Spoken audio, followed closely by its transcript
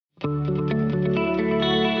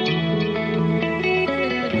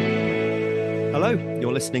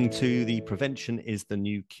You're listening to the Prevention is the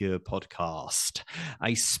New Cure podcast,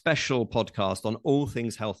 a special podcast on all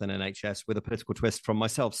things health and NHS with a political twist from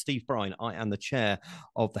myself, Steve Brine. I am the chair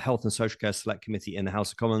of the Health and Social Care Select Committee in the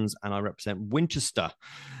House of Commons, and I represent Winchester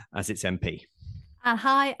as its MP. And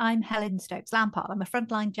hi, I'm Helen Stokes-Lampard. I'm a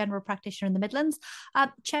frontline general practitioner in the Midlands,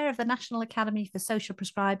 chair of the National Academy for Social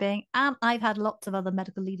Prescribing, and I've had lots of other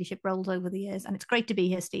medical leadership roles over the years. And it's great to be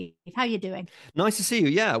here, Steve. How are you doing? Nice to see you.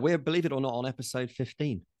 Yeah, we're, believe it or not, on episode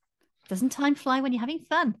 15. Doesn't time fly when you're having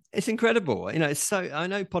fun? It's incredible. You know, it's so, I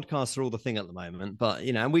know podcasts are all the thing at the moment, but,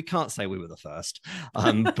 you know, and we can't say we were the first,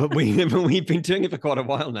 but we've been doing it for quite a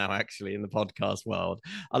while now, actually, in the podcast world.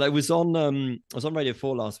 And I was on Radio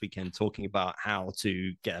 4 last weekend talking about how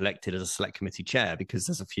to get elected as a select committee chair, because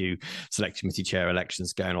there's a few select committee chair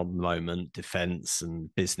elections going on at the moment, defence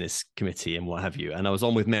and business committee and what have you. And I was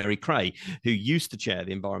on with Mary Cray, who used to chair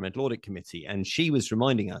the Environmental Audit Committee. And she was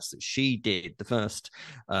reminding us that she did the first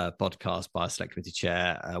podcast by a select committee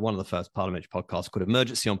chair, one of the first parliamentary podcasts called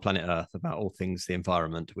Emergency on Planet Earth, about all things the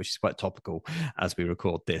environment, which is quite topical as we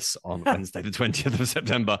record this on Wednesday, the 20th of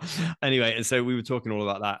September. Anyway, and so we were talking all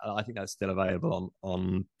about that. I think that's still available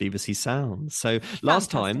on BBC Sound. So last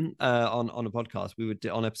time on a podcast, we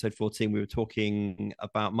were on episode 14, we were talking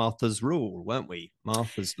about Martha's Rule, weren't we?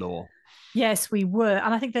 Martha's Law. Yes, we were.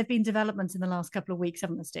 And I think there have been developments in the last couple of weeks,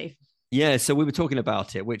 haven't there, Steve? Yeah, so we were talking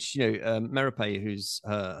about it, which, you know, Meripay, who's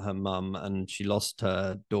her mum, and she lost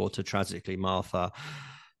her daughter tragically, Martha,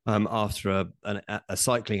 after a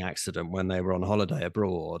cycling accident when they were on holiday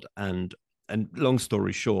abroad. And long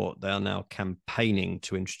story short, they are now campaigning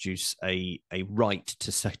to introduce a right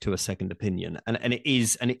to a second opinion, and it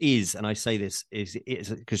is, and I say this is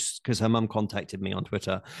because her mum contacted me on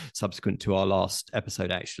Twitter subsequent to our last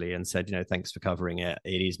episode, actually, and said, you know, thanks for covering it.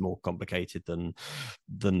 It is more complicated than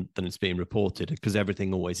it's being reported, because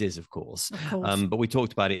everything always is, of course. But we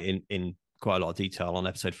talked about it in quite a lot of detail on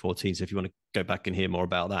episode 14, so if you want to go back and hear more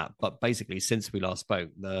about that. But basically, since we last spoke,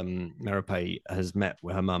 Meripay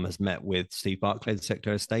her mum has met with Steve Barclay, the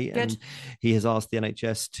Secretary of State. Good. And he has asked the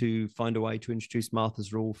NHS to find a way to introduce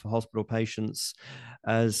Martha's Rule for hospital patients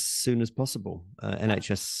as soon as possible.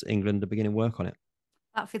 NHS England are beginning work on it.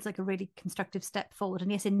 That feels like a really constructive step forward.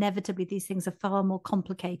 And yes, inevitably, these things are far more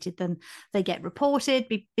complicated than they get reported,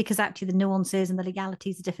 because actually the nuances and the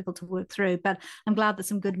legalities are difficult to work through. But I'm glad that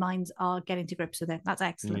some good minds are getting to grips with it. That's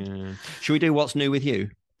excellent. Yeah. Should we do What's New with You?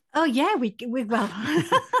 Oh, yeah, we well.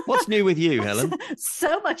 What's new with you, Helen?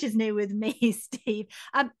 So much is new with me, Steve.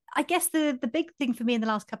 I guess the big thing for me in the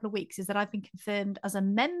last couple of weeks is that I've been confirmed as a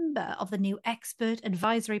member of the new expert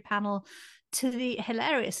advisory panel to the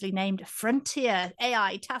hilariously named Frontier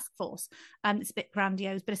AI Task Force. It's a bit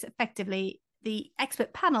grandiose, but it's effectively the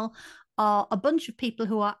expert panel are a bunch of people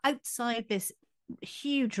who are outside this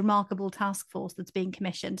huge, remarkable task force that's being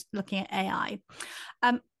commissioned looking at AI.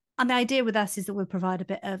 And the idea with us is that we'll provide a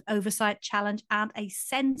bit of oversight, challenge, and a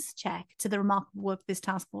sense check to the remarkable work this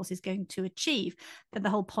task force is going to achieve. But the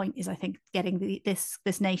whole point is, I think, getting this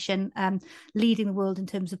nation leading the world in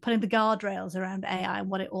terms of putting the guardrails around AI and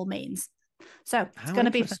what it all means. So it's going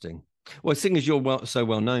to be interesting. Well, seeing as you're so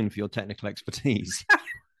well known for your technical expertise.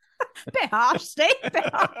 Bit harsh, Steve. Bit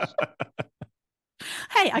harsh.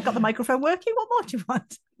 Hey, I got the microphone working. What more do you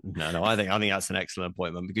want? No, I think that's an excellent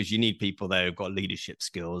appointment, because you need people there who've got leadership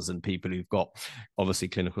skills and people who've got obviously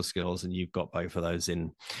clinical skills, and you've got both of those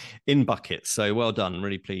in buckets. So well done.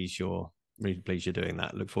 Really pleased you're doing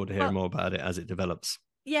that. Look forward to hearing more about it as it develops.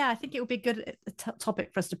 Yeah, I think it would be a good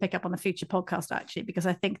topic for us to pick up on a future podcast, actually, because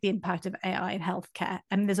I think the impact of AI in healthcare,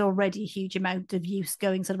 and there's already a huge amount of use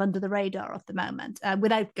going sort of under the radar at the moment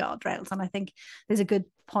without guardrails. And I think there's a good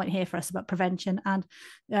point here for us about prevention and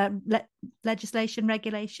legislation,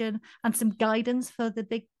 regulation, and some guidance for the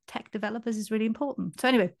big tech developers is really important. So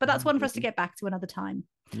anyway, but that's one for us to get back to another time.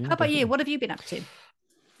 Yeah, how about you? What have you been up to?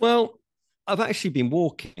 Well, I've actually been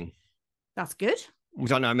walking. That's good.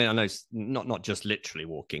 Which I know it's not just literally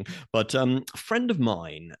walking, but a friend of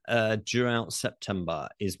mine throughout September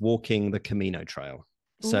is walking the Camino Trail.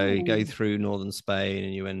 So you go through northern Spain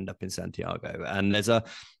and you end up in Santiago, and there's a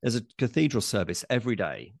cathedral service every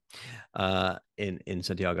day in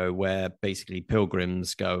Santiago, where basically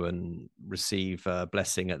pilgrims go and receive a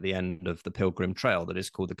blessing at the end of the pilgrim trail that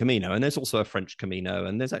is called the Camino. And there's also a French Camino,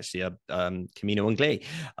 and there's actually a Camino Anglais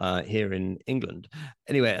here in England.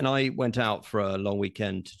 Anyway, and I went out for a long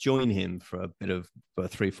weekend to join him for a bit of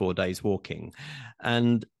 3-4 days walking.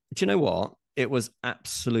 And do you know what? It was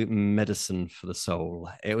absolute medicine for the soul.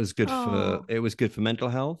 It was good for mental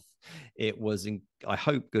health. It was, I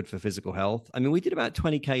hope, good for physical health. I mean, we did about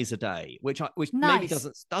 20 Ks a day, which maybe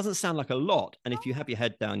doesn't sound like a lot. And if you have your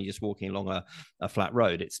head down, you're just walking along a flat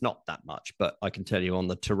road, it's not that much. But I can tell you, on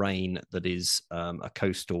the terrain that is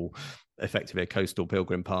effectively a coastal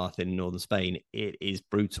pilgrim path in northern Spain, it is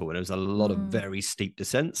brutal. And there was a lot of very steep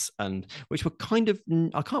descents, and which were kind of,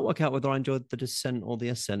 I can't work out whether I enjoyed the descent or the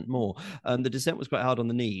ascent more. The descent was quite hard on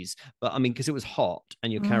the knees, but I mean, because it was hot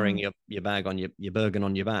and you're carrying your bag on your Bergen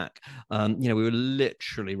on your back, we were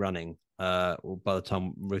literally running. By the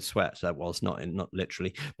time with sweat, that was not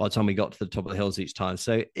literally. By the time we got to the top of the hills each time,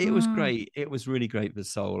 so it was great. It was really great for the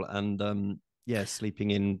soul, and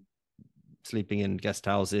sleeping in guest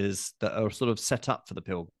houses that are sort of set up for the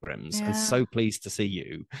pilgrims. And so pleased to see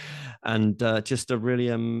you, and just a really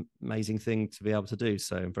amazing thing to be able to do.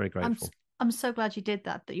 So I'm very grateful. I'm so glad you did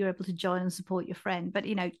that you're able to join and support your friend. But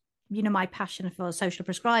my passion for social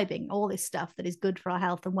prescribing, all this stuff that is good for our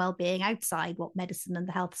health and well-being outside what medicine and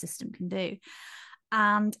the health system can do.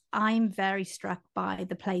 And I'm very struck by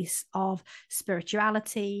the place of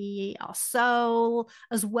spirituality, our soul,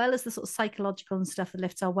 as well as the sort of psychological and stuff that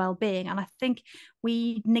lifts our well-being. And I think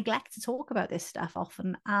we neglect to talk about this stuff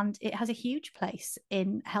often, and it has a huge place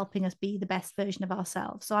in helping us be the best version of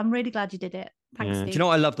ourselves. So I'm really glad you did it. Thanks, Steve. Do you know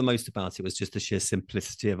what I love the most about it was just the sheer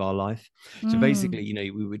simplicity of our life. So basically,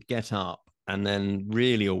 we would get up, and then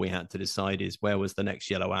really all we had to decide is where was the next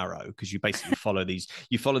yellow arrow, because you basically follow these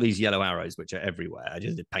yellow arrows, which are everywhere,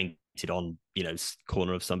 just painted on,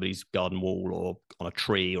 corner of somebody's garden wall or on a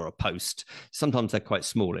tree or a post. Sometimes they're quite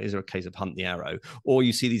small. It is a case of hunt the arrow. Or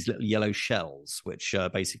you see these little yellow shells, which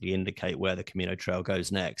basically indicate where the Camino Trail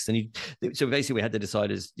goes next. And so basically we had to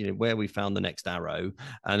decide where we found the next arrow,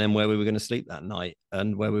 and then where we were going to sleep that night,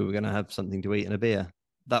 and where we were going to have something to eat and a beer.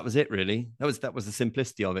 That was it, really. That was the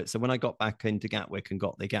simplicity of it. So when I got back into Gatwick and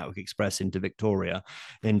got the Gatwick Express into Victoria,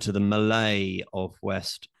 into the melee of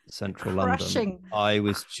West Central London, I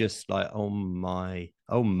was just like, oh my.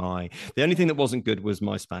 The only thing that wasn't good was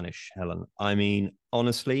my Spanish, Helen. I mean,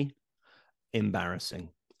 honestly, embarrassing.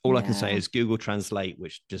 All I can say is Google Translate,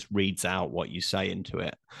 which just reads out what you say into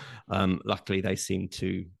it. Luckily, they seem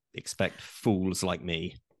to expect fools like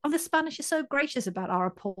me. The Spanish is so gracious about our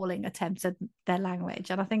appalling attempts at their language.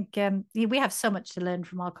 And I think we have so much to learn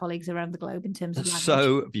from our colleagues around the globe in terms of language.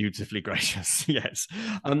 So beautifully gracious, yes.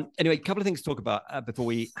 Anyway, a couple of things to talk about before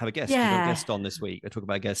we have a guest. We've got a guest on this week. We'll talk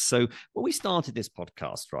about guests. So when we started this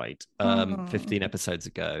podcast, 15 episodes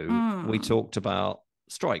ago, we talked about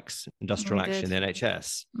strikes, industrial action,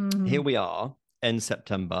 NHS. Here we are, end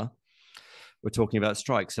September. We're talking about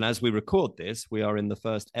strikes. And as we record this, we are in the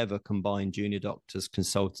first ever combined junior doctors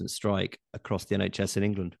consultant strike across the NHS in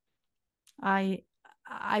England. I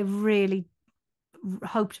really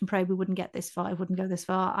hoped and prayed we wouldn't get this far. I wouldn't go this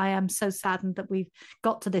far. I am so saddened that we've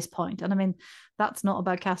got to this point. And I mean, that's not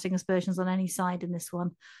about casting aspersions on any side in this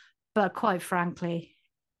one. But quite frankly,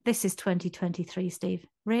 this is 2023, Steve.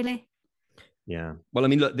 Really? Yeah. Well, I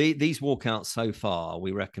mean, look, these walkouts so far,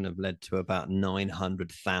 we reckon, have led to about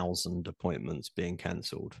 900,000 appointments being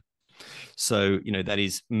cancelled. So, that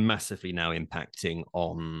is massively now impacting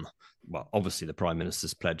on, well, obviously the Prime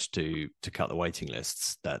Minister's pledge to cut the waiting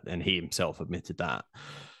lists, and he himself admitted that.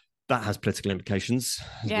 That has political implications,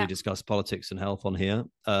 as we discuss politics and health on here.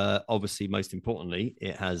 Obviously, most importantly,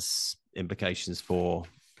 it has implications for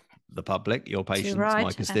the public, your patients,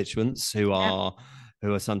 my constituents, who are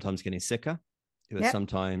sometimes getting sicker, who are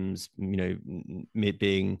sometimes,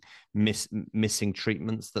 being missing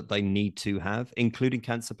treatments that they need to have, including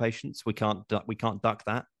cancer patients. We can't duck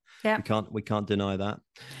that. Yeah. We can't deny that.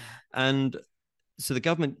 And so the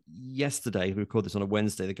government yesterday, we record this on a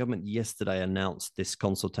Wednesday, the government yesterday announced this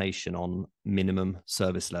consultation on minimum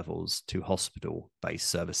service levels to hospital-based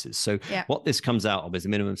services. So what this comes out of is the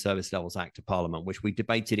Minimum Service Levels Act of Parliament, which we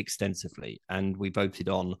debated extensively and we voted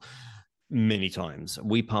on many times.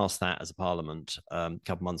 We passed that as a parliament a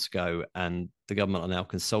couple of months ago, and the government are now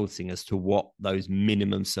consulting as to what those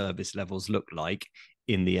minimum service levels look like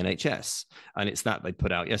in the NHS. And it's that they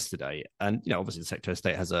put out yesterday. And, obviously the Secretary of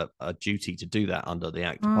State has a duty to do that under the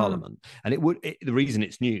Act of Parliament. And the reason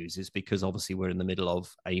it's news is because obviously we're in the middle of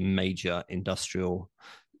a major industrial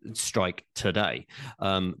strike today.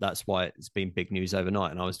 That's why it's been big news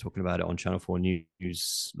overnight, and I was talking about it on Channel 4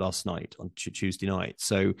 News last night, on Tuesday night.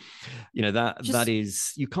 So that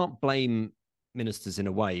is, you can't blame ministers in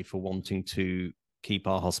a way for wanting to keep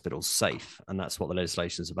our hospitals safe, and that's what the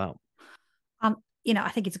legislation is about. I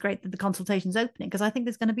think it's great that the consultation's opening, because I think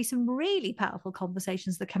there's going to be some really powerful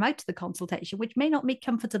conversations that come out of the consultation, which may not be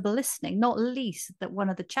comfortable listening, not least that one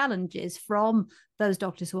of the challenges from those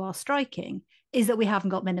doctors who are striking is that we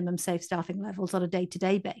haven't got minimum safe staffing levels on a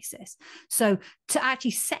day-to-day basis. So to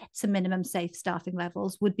actually set some minimum safe staffing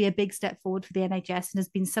levels would be a big step forward for the NHS, and has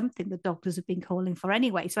been something that doctors have been calling for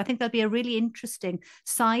anyway. So I think there'll be a really interesting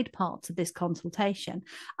side part to this consultation.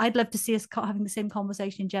 I'd love to see us having the same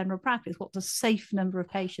conversation in general practice. What's a safe number of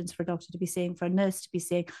patients for a doctor to be seeing, for a nurse to be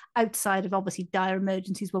seeing, outside of obviously dire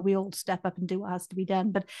emergencies where we all step up and do what has to be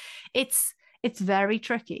done. But it's very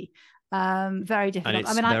tricky. Very difficult.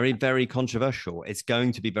 And it's very controversial. It's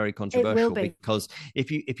going to be very controversial because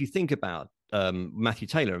if you think about Matthew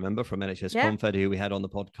Taylor, remember, from NHS Confed, who we had on the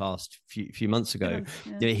podcast a few months ago,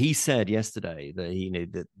 he said yesterday that he knew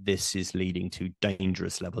that this is leading to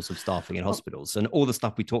dangerous levels of staffing in hospitals, and all the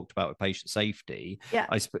stuff we talked about with patient safety.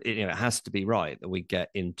 It has to be right that we get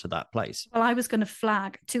into that place. Well, I was going to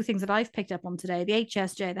flag two things that I've picked up on today. The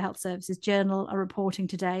HSJ, the Health Services Journal, are reporting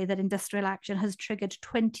today that industrial action has triggered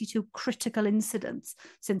 22 critical incidents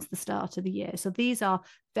since the start of the year. So these are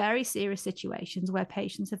very serious situations where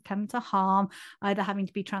patients have come to harm, either having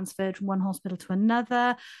to be transferred from one hospital to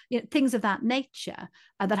another, things of that nature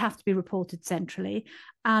that have to be reported centrally.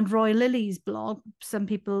 And Roy Lilly's blog,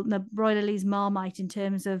 Roy Lilly's Marmite in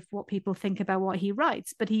terms of what people think about what he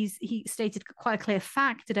writes, but he stated quite a clear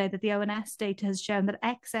fact today that the ONS data has shown that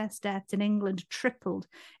excess deaths in England tripled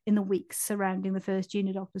in the weeks surrounding the first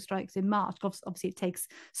junior doctor strikes in March. Obviously, it takes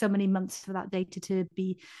so many months for that data to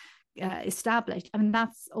be established. I mean,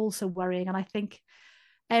 that's also worrying, and I think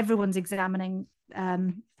everyone's examining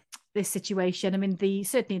this situation. I mean,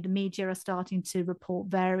 certainly the media are starting to report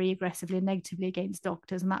very aggressively and negatively against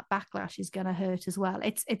doctors, and that backlash is going to hurt as well.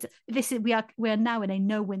 We are now in a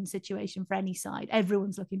no-win situation for any side.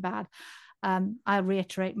 Everyone's looking bad. I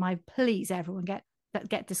reiterate my please, everyone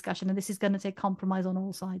get discussion, and this is going to take compromise on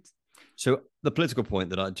all sides. So the political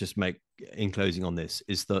point that I just make in closing on this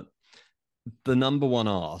is that the number one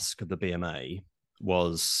ask of the BMA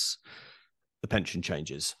was the pension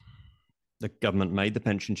changes. The government made the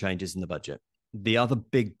pension changes in the budget. The other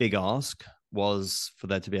big ask was for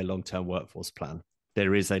there to be a long-term workforce plan.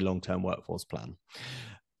 There is a long-term workforce plan.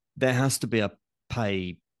 There has to be a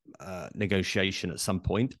pay negotiation at some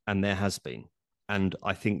point, and there has been. And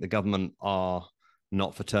I think the government are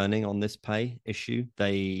not for turning on this pay issue.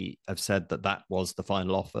 They have said that was the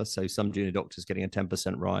final offer. So some junior doctors getting a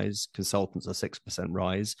 10% rise, consultants a 6%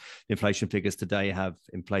 rise. The inflation figures today have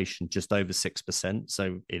inflation just over 6%.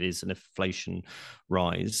 So it is an inflation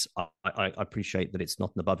rise. I appreciate that it's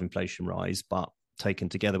not an above inflation rise, but taken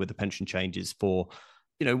together with the pension changes for,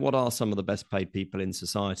 what are some of the best paid people in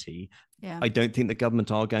society, I don't think the government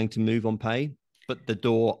are going to move on pay. But the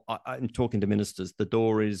door, I'm talking to ministers, the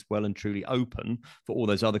door is well and truly open for all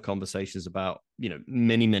those other conversations about,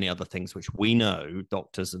 many other things, which we know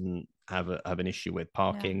doctors have an issue with: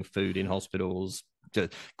 parking, food in hospitals,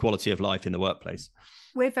 quality of life in the workplace.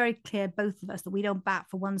 We're very clear, both of us, that we don't bat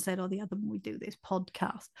for one side or the other when we do this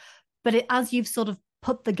podcast. But as you've sort of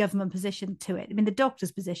put the government position to it, I mean, the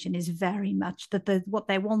doctor's position is very much that what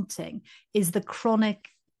they're wanting is the chronic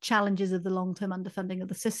challenges of the long-term underfunding of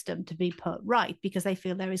the system to be put right, because they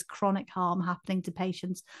feel there is chronic harm happening to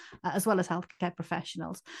patients as well as healthcare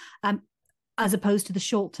professionals, as opposed to the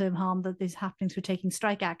short-term harm that is happening through taking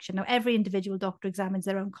strike action. Now, every individual doctor examines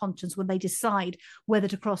their own conscience when they decide whether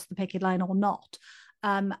to cross the picket line or not.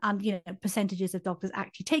 And percentages of doctors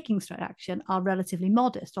actually taking strike action are relatively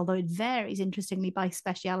modest, although it varies, interestingly, by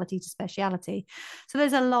speciality to speciality. So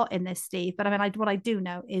there's a lot in this, Steve. But I mean, what I do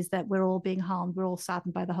know is that we're all being harmed. We're all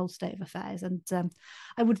saddened by the whole state of affairs. And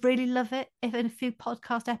I would really love it if in a few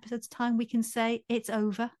podcast episodes' time we can say it's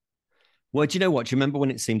over. Well, do you know what? Do you remember when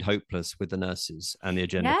it seemed hopeless with the nurses and the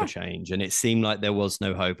agenda for change? And it seemed like there was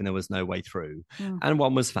no hope and there was no way through. And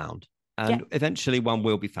one was found. And eventually one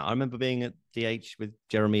will be found. I remember being at DH with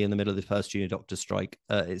Jeremy in the middle of the first junior doctor strike.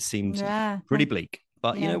 It seemed pretty bleak.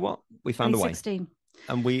 But you know what? We found a way.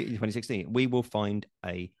 And in 2016, we will find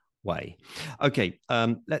a way. Okay,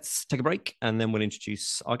 let's take a break and then we'll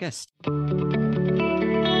introduce our guest.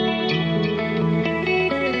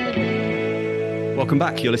 Welcome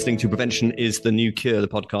back. You're listening to Prevention is the New Cure, the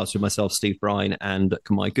podcast with myself, Steve Brine, and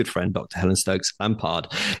my good friend, Dr. Helen Stokes-Lampard.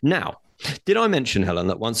 Now, did I mention, Helen,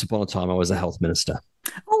 that once upon a time I was a health minister?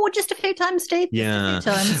 Oh, just a few times, Steve. Yeah. Just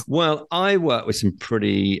a few times. Well, I work with some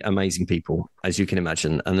pretty amazing people, as you can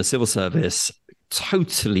imagine, and the civil service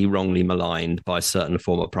totally wrongly maligned by certain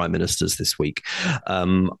former prime ministers this week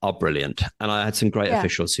are brilliant. And I had some great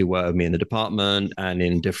officials who worked with me in the department and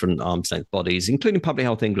in different arm's length bodies, including Public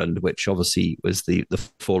Health England, which obviously was the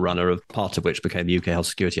forerunner of part of which became the UK Health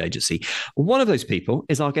Security Agency. One of those people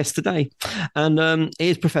is our guest today. And he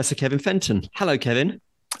is Professor Kevin Fenton. Hello, Kevin.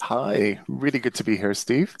 Hi, really good to be here,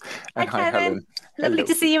 Steve. Hi, And hi, Kevin. Helen. Lovely Hello.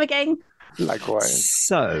 to see you again. Likewise.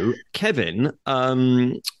 So, Kevin,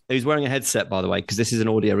 he's wearing a headset, by the way, because this is an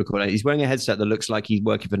audio recording. He's wearing a headset that looks like he's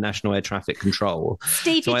working for National Air Traffic Control.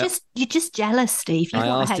 Steve, So you're just jealous, Steve. You I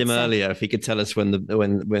want a asked him headset. earlier if he could tell us when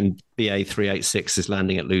BA 386 is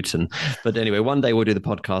landing at Luton. But anyway, one day we'll do the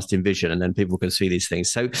podcast in vision, and then people can see these things.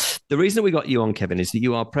 So the reason we got you on, Kevin, is that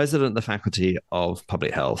you are president of the Faculty of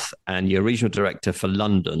Public Health, and you're regional director for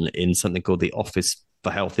London in something called the Office for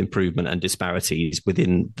Health Improvement and Disparities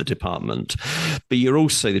within the department. But you're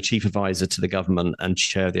also the chief advisor to the government and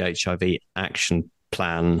chair of the HIV Action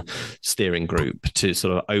Plan steering group to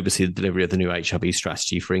sort of oversee the delivery of the new HIV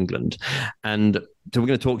strategy for England. And so we're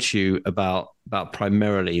going to talk to you about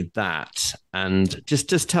primarily that, and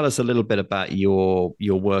just tell us a little bit about your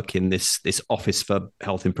work in this Office for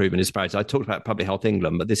Health Improvement and Disparities. I talked about Public Health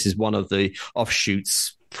England, but this is one of the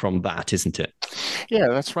offshoots from that, isn't it? Yeah,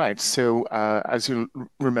 that's right. So, as you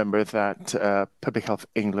remember, that Public Health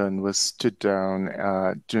England was stood down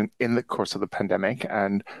in the course of the pandemic,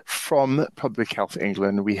 and from Public Health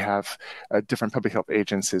England, we have different public health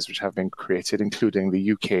agencies which have been created, including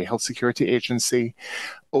the UK Health Security Agency,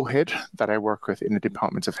 OHID, that I work with in the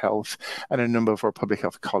Department of Health, and a number of our public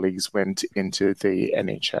health colleagues went into the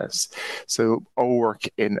NHS. So our work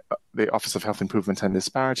in the Office of Health Improvement and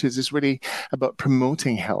Disparities is really about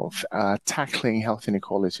promoting health, tackling health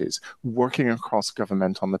inequalities, working across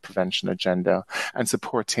government on the prevention agenda, and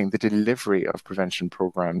supporting the delivery of prevention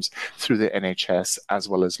programs through the NHS as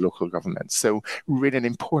well as local governments. So really an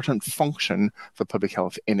important function for public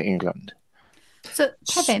health in England. So,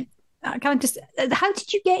 Kevin, can I just, how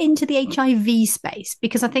did you get into the HIV space?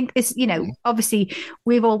 Because I think this, obviously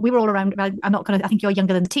we were all around. I'm not going to. I think you're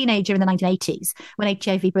younger than a teenager in the 1980s when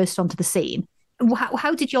HIV burst onto the scene.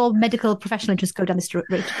 How did your medical professional interest go down this route?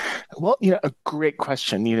 Well, a great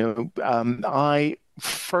question. I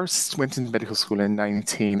first went into medical school in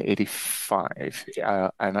 1985,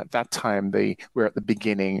 and at that time we were at the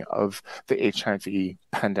beginning of the HIV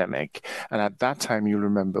pandemic. And at that time, you'll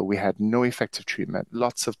remember, we had no effective treatment,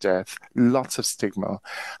 lots of death, lots of stigma,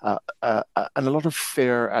 and a lot of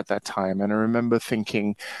fear at that time. And I remember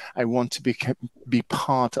thinking, I want to be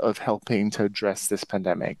part of helping to address this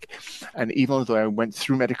pandemic. And even though I went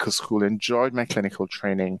through medical school, enjoyed my clinical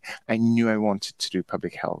training, I knew I wanted to do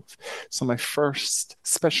public health. So my first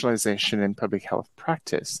specialization in public health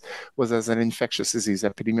practice was as an infectious disease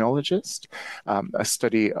epidemiologist, a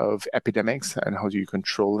study of epidemics and how do you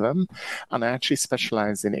control them. And I actually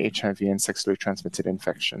specialized in HIV and sexually transmitted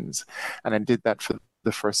infections. And I did that for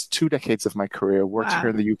the first 2 decades of my career, worked here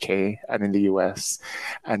in the UK and in the US,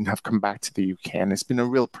 and have come back to the UK. And it's been a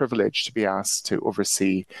real privilege to be asked to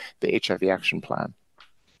oversee the HIV Action Plan.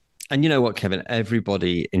 And you know what, Kevin?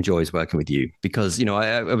 Everybody enjoys working with you because,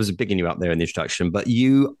 I was bigging you up there in the introduction, but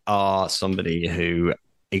you are somebody who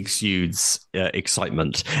exudes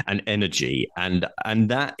excitement and energy, and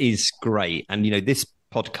that is great. And, this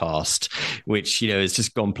podcast, which, has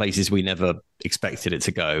just gone places we never expected it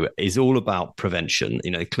to go, is all about prevention.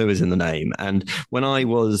 Clue is in the name. And when I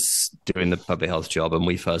was doing the public health job and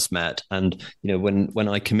we first met, and when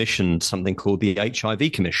I commissioned something called the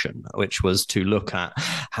HIV Commission, which was to look at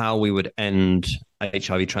how we would end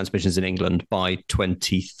HIV transmissions in England by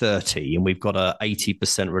 2030, and we've got a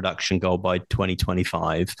 80% reduction goal by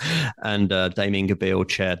 2025. And Damien Gabil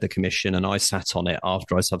chaired the commission, and I sat on it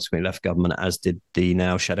after I subsequently left government, as did the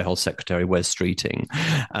now Shadow Health Secretary Wes Streeting,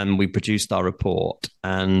 and we produced our report.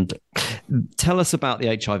 And tell us about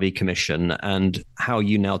the HIV Commission and how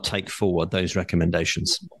you now take forward those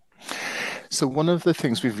recommendations. So one of the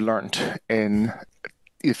things we've learned in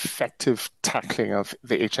effective tackling of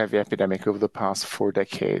the HIV epidemic over the past 4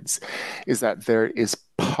 decades is that there is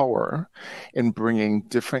power in bringing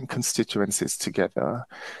different constituencies together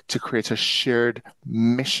to create a shared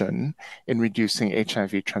mission in reducing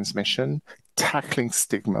HIV transmission, tackling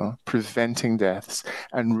stigma, preventing deaths,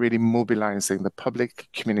 and really mobilizing the public,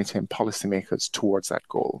 community, and policymakers towards that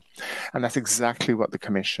goal. And that's exactly what the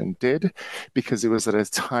Commission did, because it was at a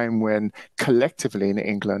time when collectively in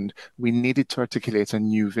England, we needed to articulate a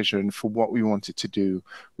new vision for what we wanted to do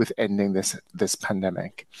with ending this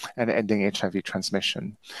pandemic and ending HIV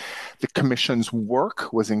transmission. The Commission's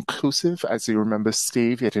work was inclusive. As you remember,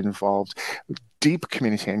 Steve, it involved deep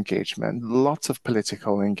community engagement, lots of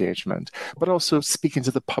political engagement, but also speaking to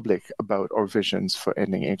the public about our visions for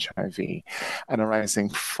ending HIV. And arising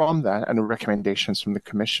from that and the recommendations from the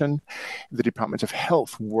Commission, the Department of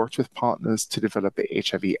Health worked with partners to develop the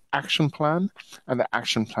HIV Action Plan, and the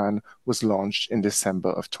Action Plan was launched in December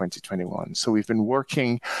of 2021. So we've been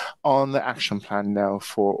working on the Action Plan now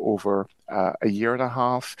for over a year and a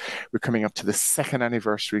half. We're coming up to the second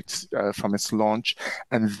anniversary from its launch.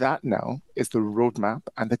 And that now is the roadmap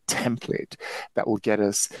and the template that will get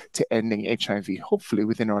us to ending HIV, hopefully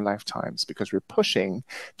within our lifetimes, because we're pushing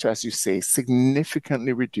to, as you say,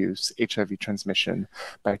 significantly reduce HIV transmission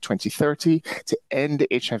by 2030, to end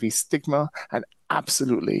HIV stigma, and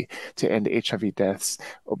absolutely to end HIV deaths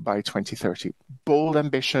by 2030. Bold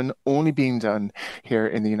ambition, only being done here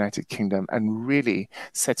in the United Kingdom, and really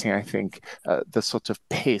setting, I think, the sort of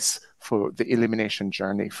pace for the elimination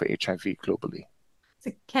journey for HIV globally.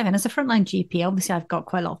 So, Kevin, as a frontline GP, obviously I've got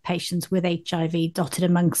quite a lot of patients with HIV dotted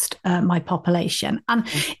amongst my population. And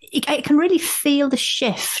I can really feel the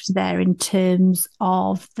shift there in terms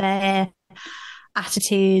of their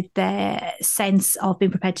attitude, their sense of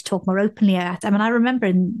being prepared to talk more openly at. I mean, I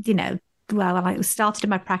remember when I started in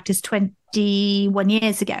my practice 21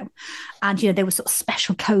 years ago, and, there were sort of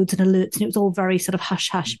special codes and alerts, and it was all very sort of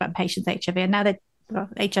hush-hush about patients with HIV. And now they're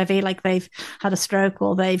HIV, like they've had a stroke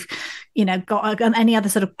or they've, got any other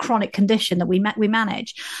sort of chronic condition that we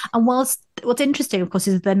manage. And what's interesting, of course,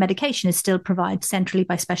 is that their medication is still provided centrally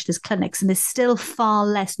by specialist clinics, and there's still far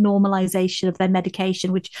less normalization of their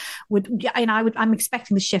medication, which I'm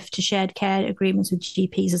expecting the shift to shared care agreements with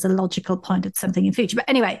GPs as a logical point at something in future. But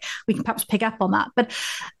anyway, we can perhaps pick up on that. But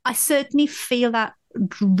I certainly feel that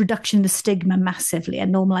reduction in the stigma massively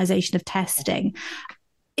and normalization of testing.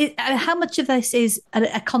 How much of this is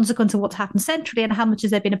a consequence of what's happened centrally, and how much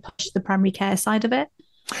has there been a push to the primary care side of it?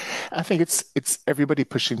 I think it's everybody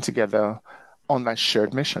pushing together on that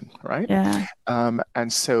shared mission, right? Yeah.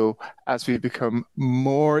 And so as we become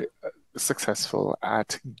more successful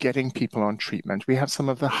at getting people on treatment, we have some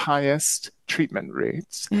of the highest treatment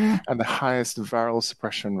rates and the highest viral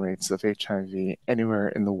suppression rates of HIV anywhere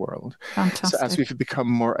in the world. Fantastic. So as we've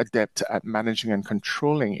become more adept at managing and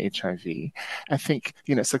controlling HIV, I think,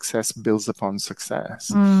 success builds upon success.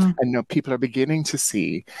 And people are beginning to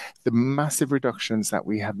see the massive reductions that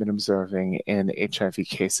we have been observing in HIV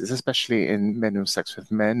cases, especially in men who have sex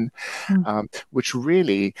with men, which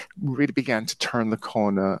really began to turn the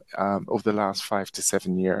corner over the last 5 to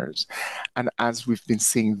 7 years. And as we've been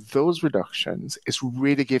seeing those reductions, it's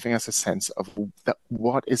really giving us a sense of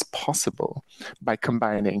what is possible by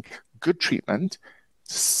combining good treatment,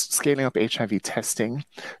 scaling up HIV testing,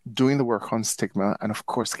 doing the work on stigma, and of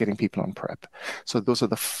course, getting people on PrEP. So those are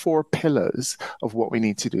the 4 pillars of what we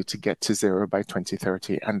need to do to get to zero by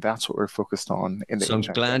 2030. And that's what we're focused on in the So I'm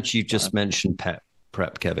glad you just mentioned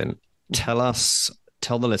PrEP, Kevin.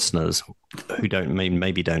 Tell the listeners who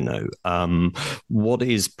maybe don't know, what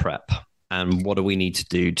is PrEP? And what do we need to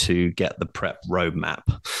do to get the PrEP roadmap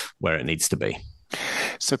where it needs to be?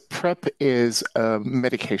 So PrEP is a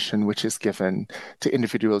medication which is given to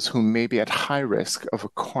individuals who may be at high risk of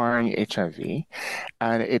acquiring HIV,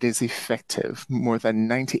 and it is effective, more than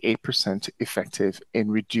 98% effective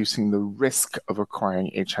in reducing the risk of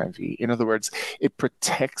acquiring HIV. In other words, it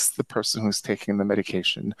protects the person who's taking the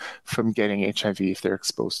medication from getting HIV if they're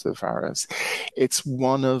exposed to the virus. It's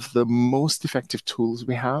one of the most effective tools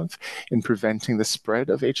we have in preventing the spread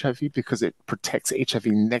of HIV because it protects HIV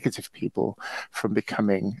negative people from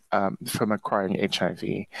acquiring HIV.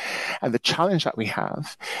 And the challenge that we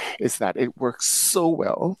have is that it works so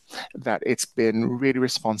well that it's been really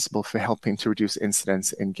responsible for helping to reduce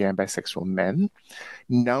incidence in gay and bisexual men.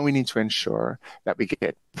 Now we need to ensure that we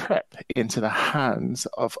get PrEP into the hands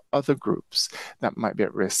of other groups that might be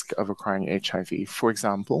at risk of acquiring HIV. For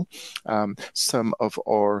example, some of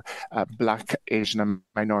our Black, Asian, and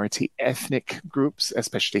minority ethnic groups,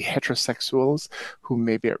 especially heterosexuals who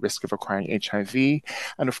may be at risk of acquiring HIV,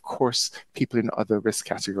 and of course, people in other risk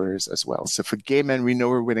categories as well. So for gay men, we know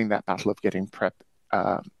we're winning that battle of getting PrEP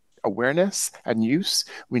awareness and use.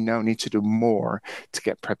 We now need to do more to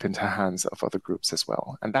get PrEP into the hands of other groups as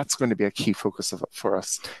well. And that's going to be a key focus for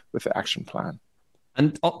us with the action plan.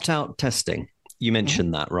 And opt-out testing. You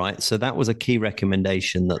mentioned that, right? So that was a key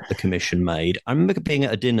recommendation that the Commission made. I remember being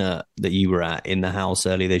at a dinner that you were at in the House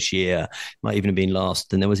earlier this year, might even have been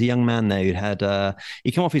last, and there was a young man there who had,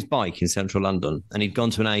 he came off his bike in central London and he'd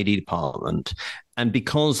gone to an A&E department. And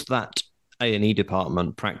because that A&E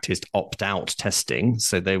department practiced opt-out testing,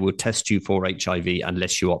 so they would test you for HIV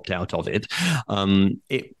unless you opt out of it,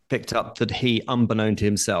 it picked up that he, unbeknown to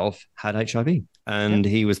himself, had HIV. And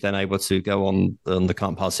he was then able to go on the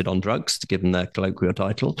can't pass it on drugs, to give them their colloquial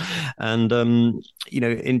title. And,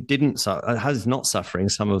 it has not suffering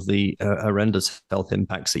some of the horrendous health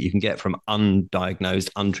impacts that you can get from undiagnosed,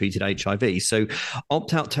 untreated HIV. So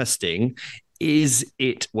opt-out testing, is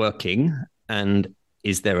it working? And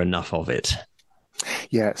is there enough of it?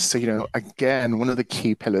 Yes. So, again, one of the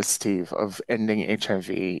key pillars, Steve, of ending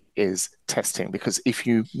HIV is testing, because if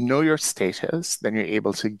you know your status, then you're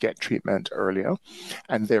able to get treatment earlier,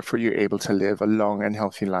 and therefore you're able to live a long and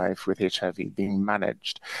healthy life with HIV being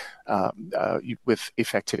managed with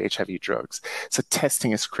effective HIV drugs. So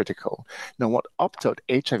testing is critical. Now, what opt-out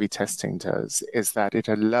HIV testing does is that it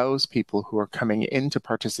allows people who are coming into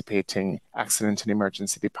participating accident and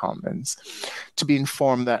emergency departments to be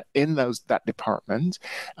informed that in that department,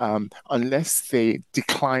 unless they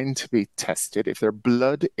decline to be tested, if their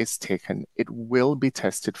blood is taken, it will be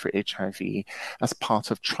tested for HIV as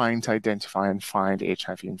part of trying to identify and find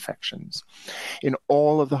HIV infections. In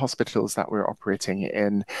all of the hospitals that we're operating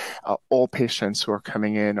in, all patients who are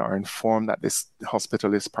coming in are informed that this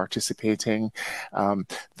hospital is participating.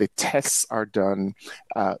 The tests are done.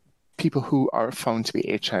 People who are found to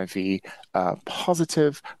be HIV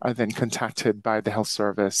positive are then contacted by the health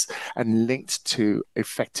service and linked to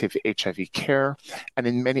effective HIV care. And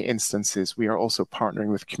in many instances, we are also partnering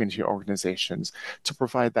with community organizations to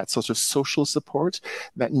provide that sort of social support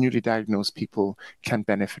that newly diagnosed people can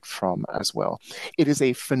benefit from as well. It is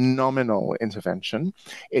a phenomenal intervention.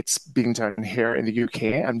 It's being done here in the UK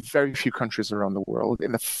and very few countries around the world.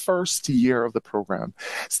 In the first year of the program,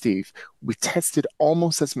 Steve, we tested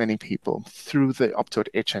almost as many people through the opt-out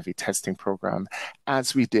HIV testing program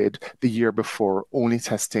as we did the year before, only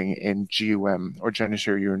testing in GUM or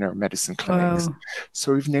genitourinary medicine clinics. Wow.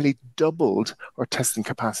 So we've nearly doubled our testing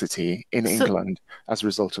capacity in England as a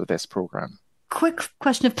result of this program. Quick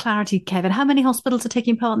question of clarity, Kevin. How many hospitals are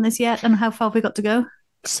taking part in this yet, and how far have we got to go?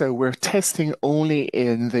 So we're testing only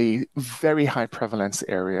in the very high prevalence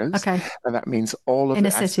areas. Okay. And that means all of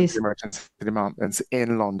the cities, emergency departments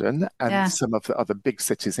in London and some of the other big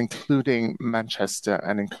cities, including Manchester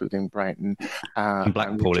and including Brighton. And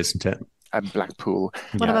Blackpool, isn't it? And Blackpool.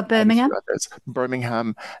 What about Birmingham?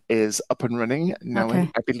 Birmingham is up and running now,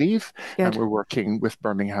 I believe. Good. And we're working with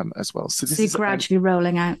Birmingham as well. So you're gradually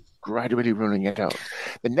rolling out. Gradually rolling it out.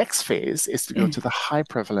 The next phase is to go to the high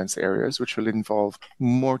prevalence areas, which will involve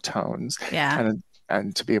more towns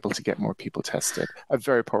and to be able to get more people tested. A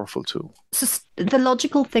very powerful tool. So the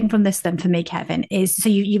logical thing from this then for me, Kevin, is so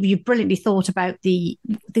you've brilliantly thought about the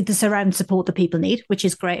surround support that people need, which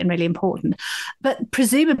is great and really important. But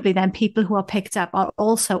presumably then people who are picked up are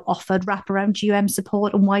also offered wraparound GUM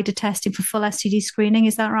support and wider testing for full STD screening.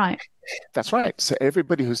 Is that right? That's right. So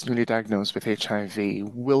everybody who's newly diagnosed with HIV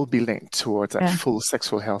will be linked towards that full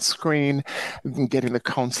sexual health screen, getting the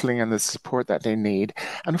counseling and the support that they need,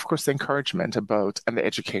 and of course the encouragement about and the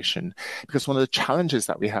education. Because one of the challenges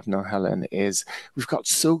that we have now, Helen, is we've got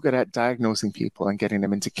so good at diagnosing people and getting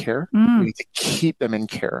them into care. We need to keep them in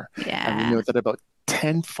care. And we know that about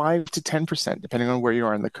 5 to 10%, depending on where you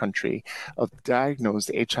are in the country, of diagnosed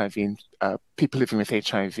HIV, people living with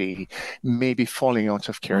HIV may be falling out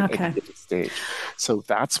of care at any given stage. So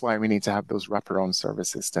that's why we need to have those wraparound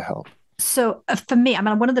services to help. So for me,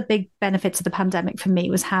 one of the big benefits of the pandemic for me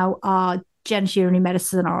was how our genitourinary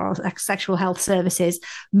medicine or sexual health services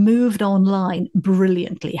moved online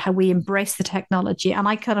brilliantly, how we embrace the technology. And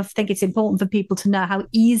I kind of think it's important for people to know how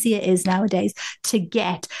easy it is nowadays to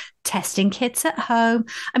get testing kits at home.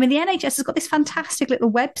 The NHS has got this fantastic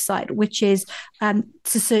little website, which is to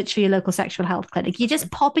search for your local sexual health clinic. You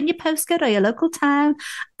just pop in your postcode or your local town,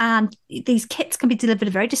 and these kits can be delivered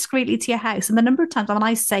very discreetly to your house. And the number of times when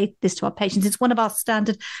I say this to our patients, it's one of our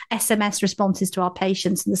standard SMS responses to our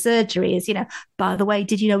patients in the surgery is, by the way,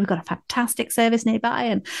 did you know we've got a fantastic service nearby?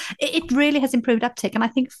 And it really has improved uptake. And I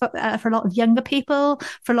think for a lot of younger people,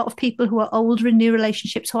 for a lot of people who are older in new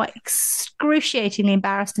relationships who are excruciatingly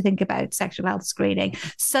embarrassed to think about sexual health screening,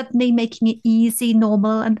 suddenly making it easy,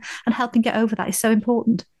 normal, and helping get over that is so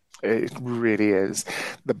important. It really is.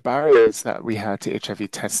 The barriers that we had to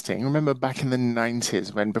HIV testing, remember back in the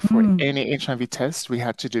 90s when before any HIV test, we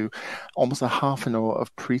had to do almost a half an hour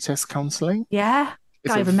of pre-test counseling? Yeah.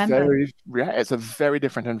 I remember. It's a very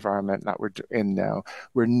different environment that we're in now.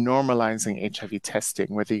 We're normalizing HIV testing,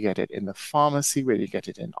 whether you get it in the pharmacy, whether you get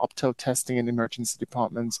it in opt-out testing in emergency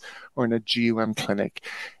departments or in a GUM clinic.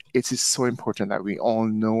 It is so important that we all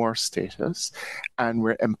know our status and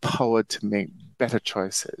we're empowered to make better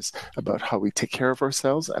choices about how we take care of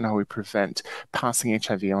ourselves and how we prevent passing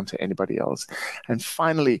HIV on to anybody else. And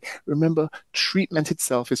finally, remember, treatment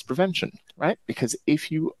itself is prevention, right? Because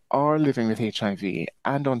if you are living with HIV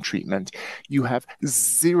and on treatment, you have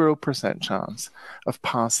 0% chance of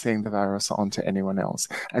passing the virus on to anyone else.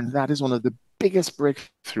 And that is one of the biggest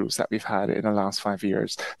breakthroughs that we've had in the last 5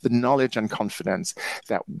 years, the knowledge and confidence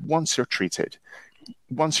that once you're treated,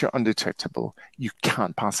 once you're undetectable, you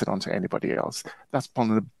can't pass it on to anybody else. That's one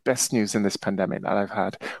of the best news in this pandemic that I've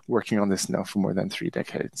had working on this now for more than 3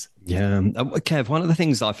 decades. Yeah. Kev, one of the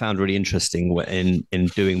things I found really interesting in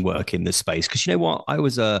doing work in this space, because you know what, I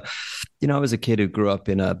was a kid who grew up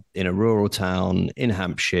in a rural town in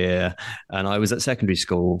Hampshire, and I was at secondary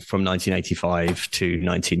school from 1985 to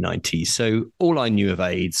 1990. So all I knew of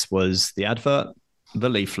AIDS was the advert, the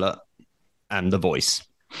leaflet, and the voice.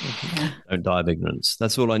 Don't die of ignorance.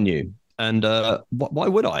 That's all I knew. And why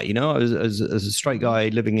would I? You know, as a straight guy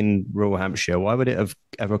living in rural Hampshire, why would it have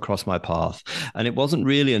ever crossed my path? And it wasn't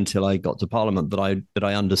really until I got to Parliament that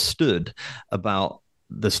I understood about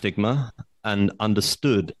the stigma and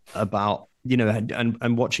understood about, you know,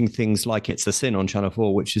 and watching things like It's a Sin on Channel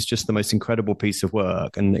 4, which is just the most incredible piece of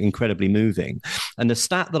work and incredibly moving. And the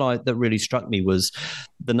stat that really struck me was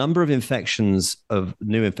the number of new infections of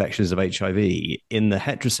HIV in the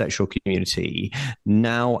heterosexual community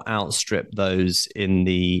now outstrip those in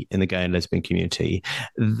the gay and lesbian community.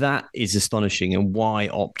 That is astonishing, and why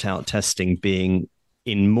opt-out testing being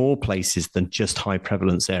in more places than just high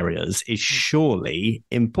prevalence areas is surely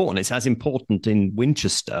important. It's as important in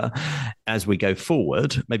Winchester as we go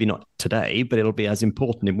forward, maybe not today, but it'll be as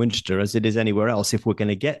important in Winchester as it is anywhere else if we're going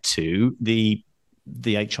to get to the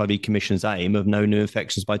HIV Commission's aim of no new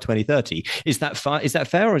infections by 2030. Is that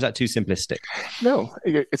fair, or is that too simplistic? No,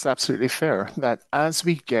 it's absolutely fair that as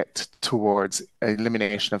we get towards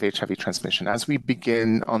elimination of HIV transmission, as we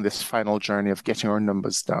begin on this final journey of getting our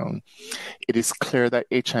numbers down, it is clear that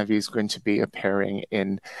HIV is going to be appearing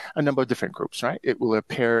in a number of different groups, right? It will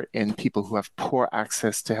appear in people who have poor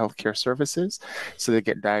access to healthcare services, so they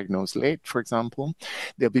get diagnosed late, for example.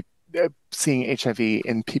 They'll be seeing HIV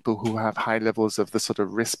in people who have high levels of the sort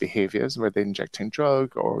of risk behaviors where they're injecting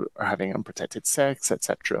drug or having unprotected sex,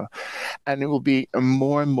 etc. And it will be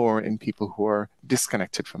more and more in people who are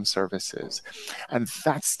disconnected from services. And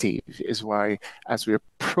that, Steve, is why as we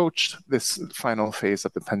approach this final phase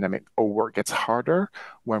of the pandemic, our work gets harder,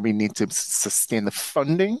 where we need to sustain the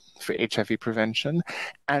funding for HIV prevention,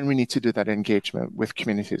 and we need to do that engagement with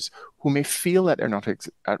communities who may feel that they're not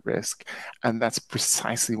at risk. And that's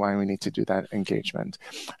precisely why we need to do that engagement.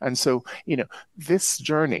 And so, you know, this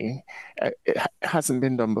journey, it hasn't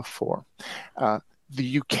been done before.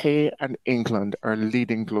 The UK and England are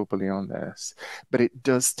leading globally on this, but it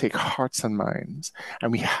does take hearts and minds.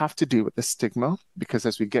 And we have to deal with the stigma, because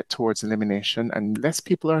as we get towards elimination and less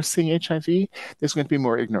people are seeing HIV, there's going to be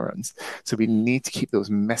more ignorance. So we need to keep those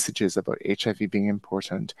messages about HIV being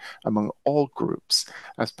important among all groups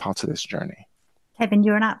as part of this journey. Kevin,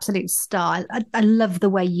 you're an absolute star. I love the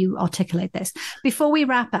way you articulate this. Before we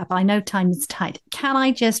wrap up, I know time is tight. Can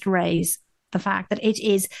I just raise the fact that it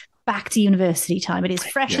is back to university time? It is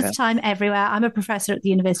freshest time everywhere. I'm a professor at the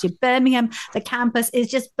University of Birmingham. The campus is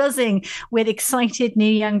just buzzing with excited new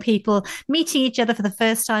young people meeting each other for the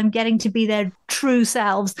first time, getting to be their true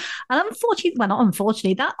selves. And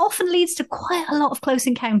unfortunately, that often leads to quite a lot of close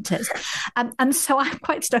encounters. And so I'm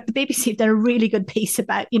quite struck. The BBC have done a really good piece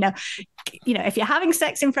about, you know, if you're having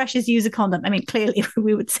sex in freshers, use a condom. I mean, clearly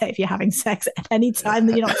we would say if you're having sex at any time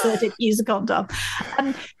that you're not certain, use a condom.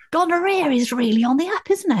 Gonorrhea is really on the up,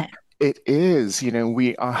 isn't it? It is. You know,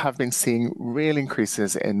 we have been seeing real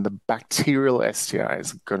increases in the bacterial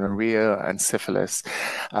STIs, gonorrhea and syphilis,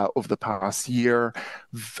 over the past year.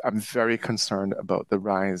 I'm very concerned about the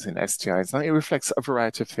rise in STIs. Now, it reflects a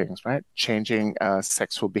variety of things, right? Changing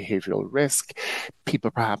sexual behavioral risk, people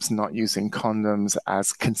perhaps not using condoms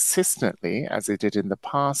as consistently as they did in the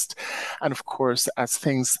past. And of course, as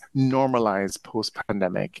things normalize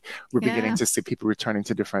post-pandemic, we're beginning to see people returning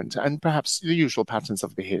to different and perhaps the usual patterns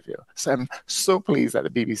of behavior. So I'm so pleased that the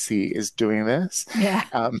BBC is doing this. Yeah.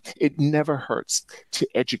 It never hurts to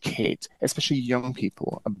educate, especially young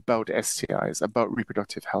people, about STIs, about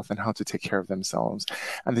reproductive health and how to take care of themselves.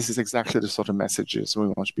 And this is exactly the sort of messages we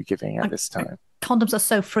want to be giving at this time. Condoms are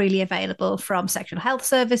so freely available from sexual health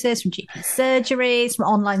services, from GP surgeries, from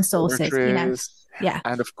online sources. You know. Yeah.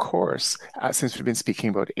 And of course, since we've been speaking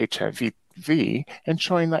about HIV,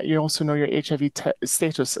 ensuring that you also know your HIV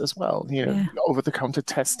status as well. You know, over-the-counter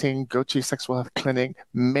testing, go to your sexual health clinic.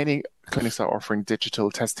 Many clinics are offering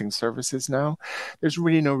digital testing services now. There's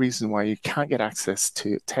really no reason why you can't get access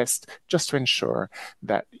to test just to ensure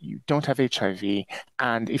that you don't have HIV,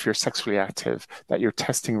 and if you're sexually active, that you're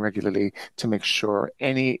testing regularly to make sure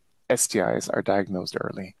any STIs are diagnosed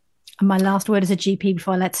early. And my last word as a GP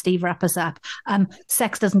before I let Steve wrap us up.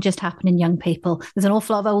 Sex doesn't just happen in young people. There's an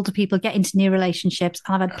awful lot of older people get into new relationships.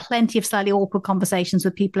 And I've had plenty of slightly awkward conversations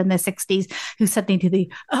with people in their 60s who suddenly do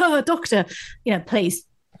the, doctor, you know, please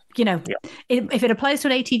if it applies to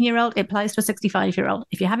an 18-year-old, it applies to a 65-year-old.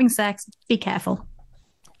 If you're having sex, be careful.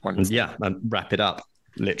 Yeah, and wrap it up.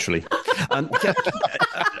 Literally.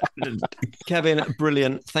 Kevin,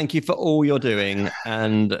 brilliant. Thank you for all you're doing,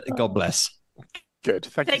 and God bless. Good.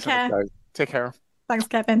 Thank you so much, guys. Take care. Thanks,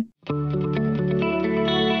 Kevin.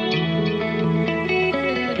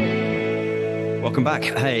 Welcome back.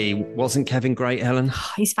 Hey, wasn't Kevin great, Helen?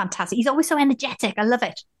 Oh, he's fantastic. He's always so energetic. I love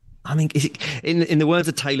it. I mean, in the words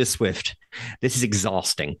of Taylor Swift, this is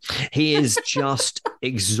exhausting. He is just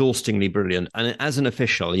exhaustingly brilliant. And as an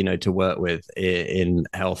official, to work with in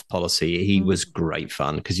health policy, he was great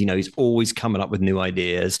fun because, he's always coming up with new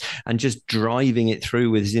ideas and just driving it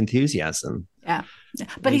through with his enthusiasm. Yeah.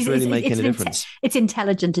 But he's really making a difference. It's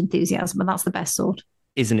intelligent enthusiasm, and that's the best sort.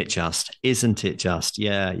 Isn't it just?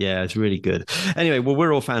 Yeah, it's really good. Anyway, well,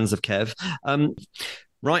 we're all fans of Kev.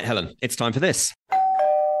 Right, Helen, it's time for this.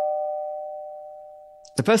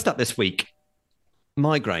 So first up this week,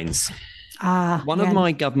 migraines. One of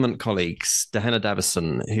my government colleagues, Dehenna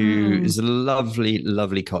Davison, who is a lovely,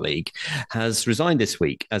 lovely colleague, has resigned this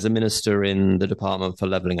week as a minister in the Department for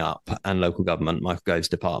Levelling Up and Local Government, Michael Gove's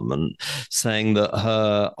department, saying that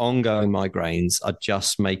her ongoing migraines are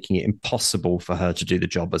just making it impossible for her to do the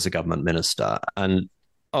job as a government minister. And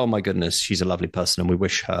oh my goodness, she's a lovely person and we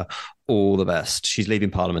wish her all the best. She's leaving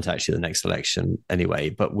Parliament actually the next election anyway,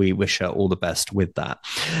 but we wish her all the best with that.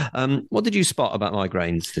 What did you spot about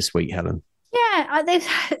migraines this week, Helen? Yeah,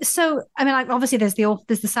 obviously there's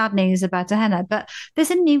the sad news about Dehenna, but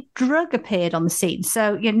there's a new drug appeared on the scene.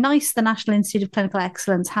 So, NICE, the National Institute of Clinical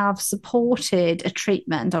Excellence, have supported a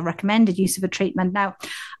treatment or recommended use of a treatment. Now,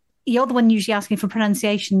 you're the one usually asking for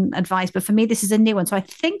pronunciation advice, but for me, this is a new one. So I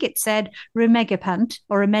think it said rumegepant,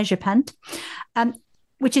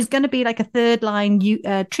 which is going to be like a third line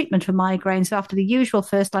treatment for migraine. So after the usual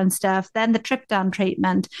first line stuff, then the triptan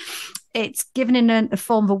treatment. It's given in a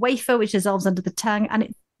form of a wafer, which dissolves under the tongue, and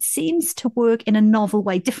it seems to work in a novel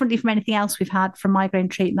way, differently from anything else we've had for migraine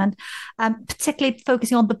treatment, particularly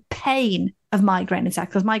focusing on the pain of migraine attacks,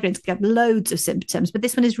 because migraines get loads of symptoms, but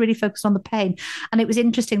this one is really focused on the pain. And it was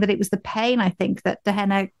interesting that it was the pain, I think, that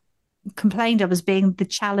Dehenna complained of as being the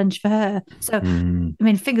challenge for her. So,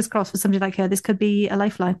 fingers crossed for somebody like her, this could be a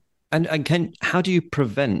lifeline. And how do you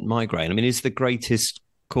prevent migraine? I mean, is the greatest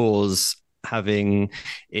cause having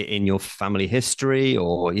it in your family history,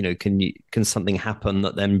 or can something happen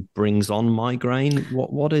that then brings on migraine?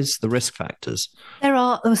 What is the risk factors? There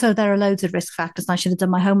are loads of risk factors, and I should have done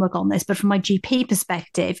my homework on this, but from my GP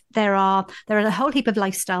perspective, there are a whole heap of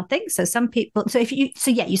lifestyle things. So some people,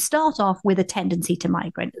 you start off with a tendency to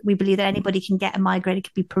migraine. We believe that anybody can get a migraine. It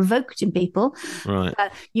can be provoked in people, right?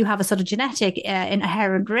 You have a sort of genetic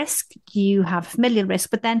inherent risk, you have familial risk,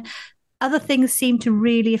 but then other things seem to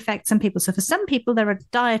really affect some people. So for some people, there are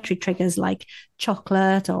dietary triggers like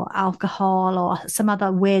chocolate or alcohol or some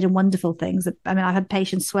other weird and wonderful things. I've had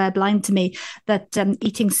patients swear blind to me that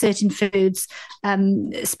eating certain foods,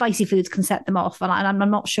 spicy foods, can set them off. And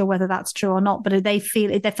I'm not sure whether that's true or not, but they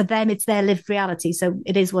feel it, for them, it's their lived reality. So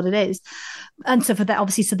it is what it is. And so for that,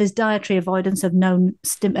 obviously, so there's dietary avoidance of known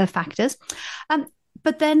factors.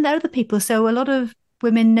 But then there are other people. So a lot of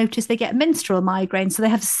women notice they get menstrual migraine. So they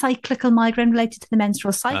have cyclical migraine related to the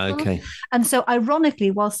menstrual cycle. Okay. And so ironically,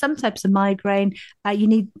 while some types of migraine, you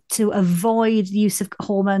need to avoid the use of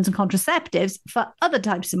hormones and contraceptives, for other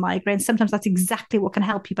types of migraine, sometimes that's exactly what can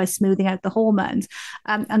help you by smoothing out the hormones.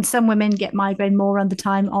 And some women get migraine more around the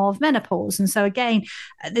time of menopause. And so again,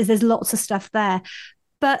 there's lots of stuff there.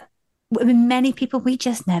 But many people, we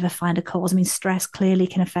just never find a cause. Stress clearly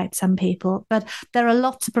can affect some people, but there are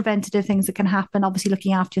lots of preventative things that can happen, obviously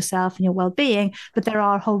looking after yourself and your well-being, but there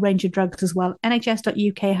are a whole range of drugs as well.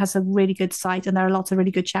 NHS.uk has a really good site, and there are lots of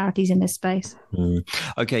really good charities in this space.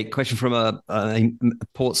 Okay, question from a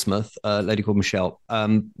Portsmouth, a lady called Michelle.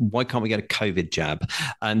 Why can't we get a COVID jab?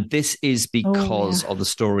 And this is because of the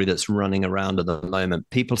story that's running around at the moment.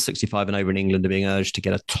 People 65 and over in England are being urged to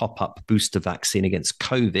get a top-up booster vaccine against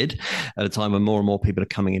COVID at a time when more and more people are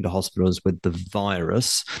coming into hospitals with the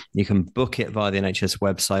virus. You can book it via the NHS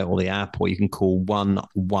website or the app, or you can call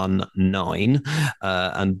 119.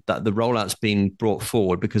 And that the rollout's been brought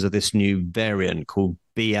forward because of this new variant called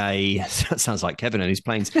BA, sounds like Kevin and his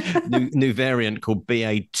planes, new variant called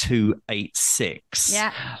BA286.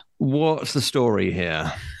 Yeah. What's the story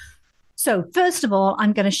here? So first of all,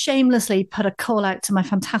 I'm going to shamelessly put a call out to my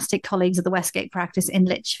fantastic colleagues at the Westgate practice in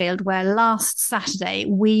Lichfield, where last Saturday,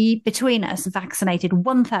 we, between us, vaccinated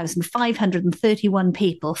 1,531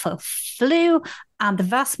 people for flu, and the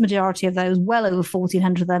vast majority of those, well over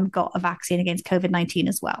 1,400 of them, got a vaccine against COVID-19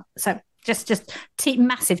 as well. So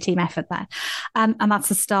Massive team effort there. And that's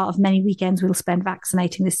the start of many weekends we'll spend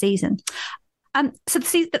vaccinating this season. So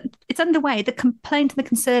it's underway. The complaint and the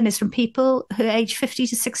concern is from people who are age 50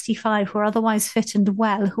 to 65 who are otherwise fit and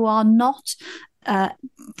well, who are not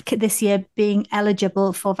this year being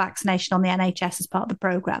eligible for vaccination on the NHS as part of the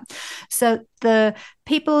programme. So the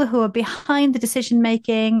people who are behind the decision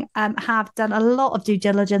making have done a lot of due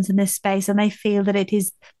diligence in this space, and they feel that it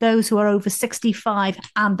is those who are over 65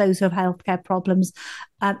 and those who have healthcare problems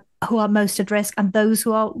who are most at risk, and those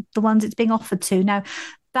who are the ones it's being offered to. Now,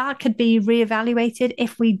 that could be reevaluated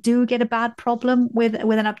if we do get a bad problem with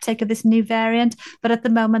an uptake of this new variant. But at the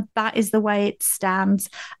moment, that is the way it stands.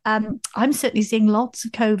 I'm certainly seeing lots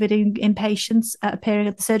of COVID in patients appearing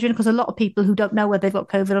at the surgery, because a lot of people who don't know whether they've got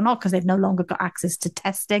COVID or not because they've no longer got access to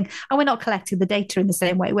testing. And we're not collecting the data in the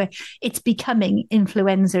same way, where it's becoming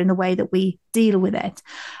influenza in the way that we deal with it.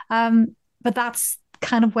 But that's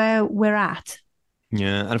kind of where we're at.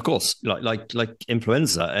 Yeah. And of course, like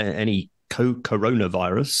influenza, any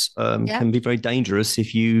coronavirus can be very dangerous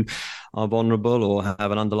if you are vulnerable or have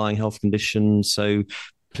an underlying health condition. So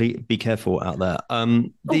please be careful out there.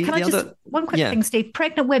 One quick thing, Steve?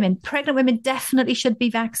 Pregnant women definitely should be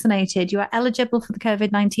vaccinated. You are eligible for the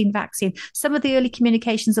COVID-19 vaccine. Some of the early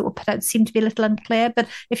communications that were put out seem to be a little unclear, but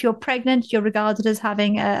if you're pregnant, you're regarded as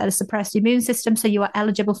having a suppressed immune system, so you are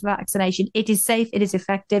eligible for vaccination. It is safe, it is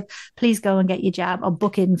effective. Please go and get your jab or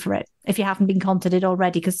book in for it if you haven't been contacted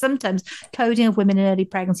already, because sometimes coding of women in early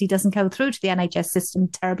pregnancy doesn't go through to the NHS system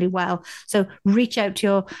terribly well. So reach out to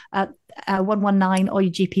your 119 or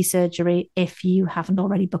your GP surgery if you haven't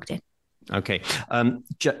already booked in. Okay.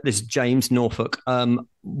 This is James, Norfolk.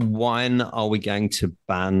 When are we going to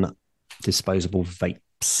ban disposable vapes?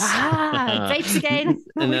 Vapes again.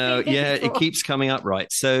 No, yeah, it keeps coming up,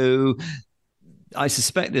 right? So I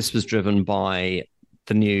suspect this was driven by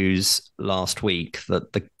the news last week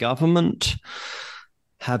that the government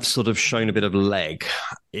have sort of shown a bit of leg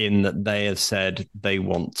in that they have said they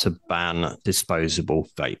want to ban disposable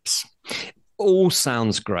vapes. All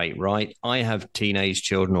sounds great, right? I have teenage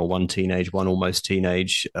children, or one almost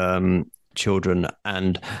teenage children.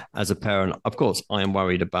 And as a parent, of course, I am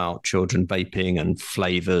worried about children vaping and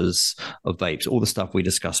flavors of vapes, all the stuff we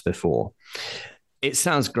discussed before. It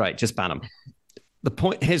sounds great. Just ban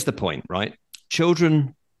them. Here's the point, right?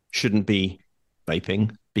 Children shouldn't be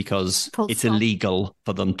vaping because it's illegal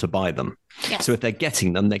for them to buy them. Yes. So if they're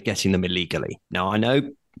getting them illegally. Now, I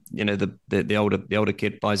know, the older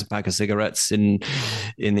kid buys a pack of cigarettes in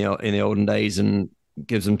the olden days and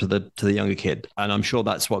gives them to the younger kid, and I'm sure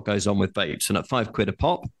that's what goes on with vapes. And at £5 a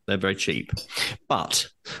pop, they're very cheap. But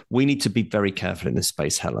we need to be very careful in this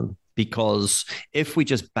space, Helen, because if we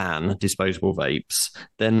just ban disposable vapes,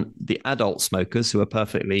 then the adult smokers who are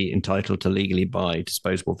perfectly entitled to legally buy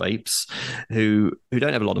disposable vapes, who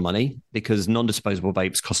don't have a lot of money because non-disposable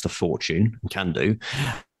vapes cost a fortune, can do,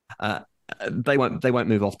 they won't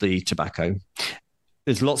move off the tobacco.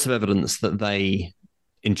 There's lots of evidence that they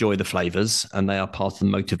enjoy the flavors, and they are part of the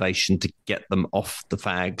motivation to get them off the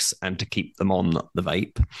fags and to keep them on the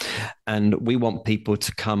vape. And we want people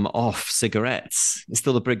to come off cigarettes. It's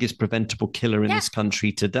still the biggest preventable killer in this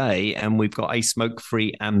country today. And we've got a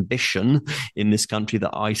smoke-free ambition in this country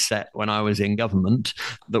that I set when I was in government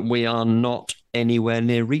that we are not anywhere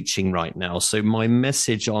near reaching right now. So my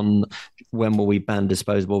message on when will we ban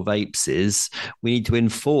disposable vapes is we need to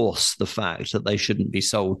enforce the fact that they shouldn't be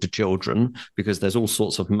sold to children, because there's all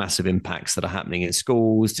sorts of massive impacts that are happening in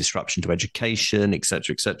schools, disruption to education, et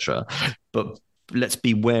cetera, but let's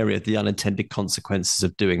be wary of the unintended consequences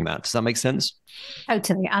of doing that. Does that make sense?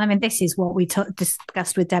 Totally. And I mean, this is what we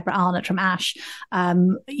discussed with Deborah Arnott from ASH,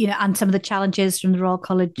 and some of the challenges from the Royal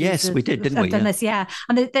College. Yes, we did, didn't we? Done this, yeah.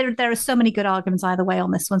 And there are so many good arguments either way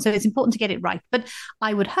on this one. So it's important to get it right. But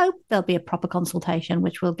I would hope there'll be a proper consultation,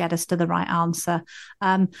 which will get us to the right answer.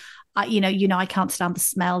 I can't stand the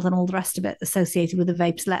smells and all the rest of it associated with the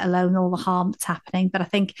vapes, let alone all the harm that's happening. But I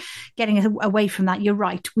think getting away from that, you're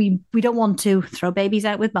right. We don't want to throw babies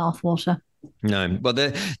out with bathwater. No,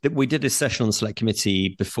 well, we did a session on the select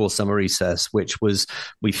committee before summer recess, which was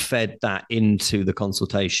we fed that into the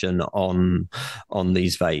consultation on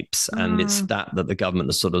these vapes, and it's that the government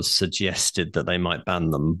has sort of suggested that they might ban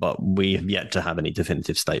them, but we have yet to have any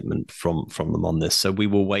definitive statement from them on this. So we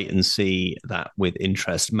will wait and see that with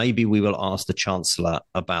interest. Maybe we will ask the Chancellor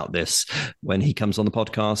about this when he comes on the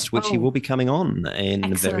podcast, which he will be coming on in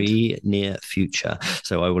the very near future.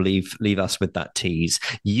 So I will leave us with that tease.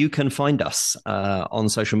 You can find us on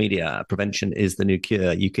social media. Prevention is the new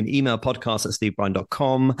cure. You can email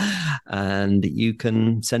podcast@stevebryan.com, and you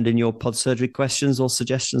can send in your pod surgery questions or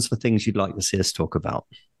suggestions for things you'd like to see us talk about.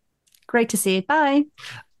 Great to see you. Bye.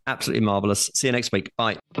 Absolutely marvelous. See you next week.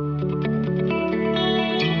 Bye.